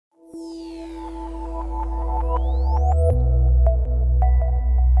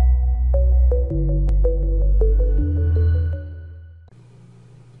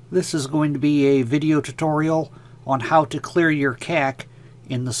This is going to be a video tutorial on how to clear your CAC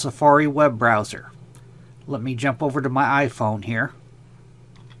in the Safari web browser. Let me jump over to my iPhone here.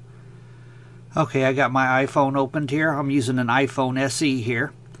 Okay, I got my iPhone opened here. I'm using an iPhone SE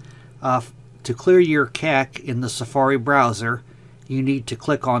here. To clear your CAC in the Safari browser, you need to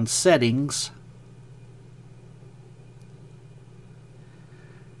click on Settings,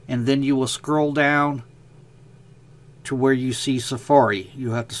 and then you will scroll down to where you see Safari.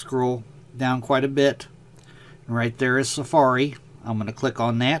 You have to scroll down quite a bit. And right there is Safari. I'm going to click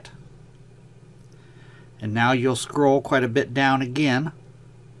on that. And now you'll scroll quite a bit down again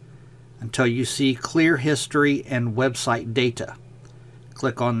until you see Clear History and Website Data.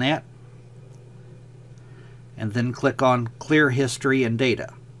 Click on that. And then click on Clear History and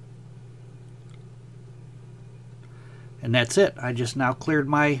Data. And that's it. I just now cleared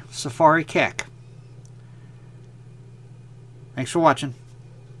my Safari CAC. Thanks for watching.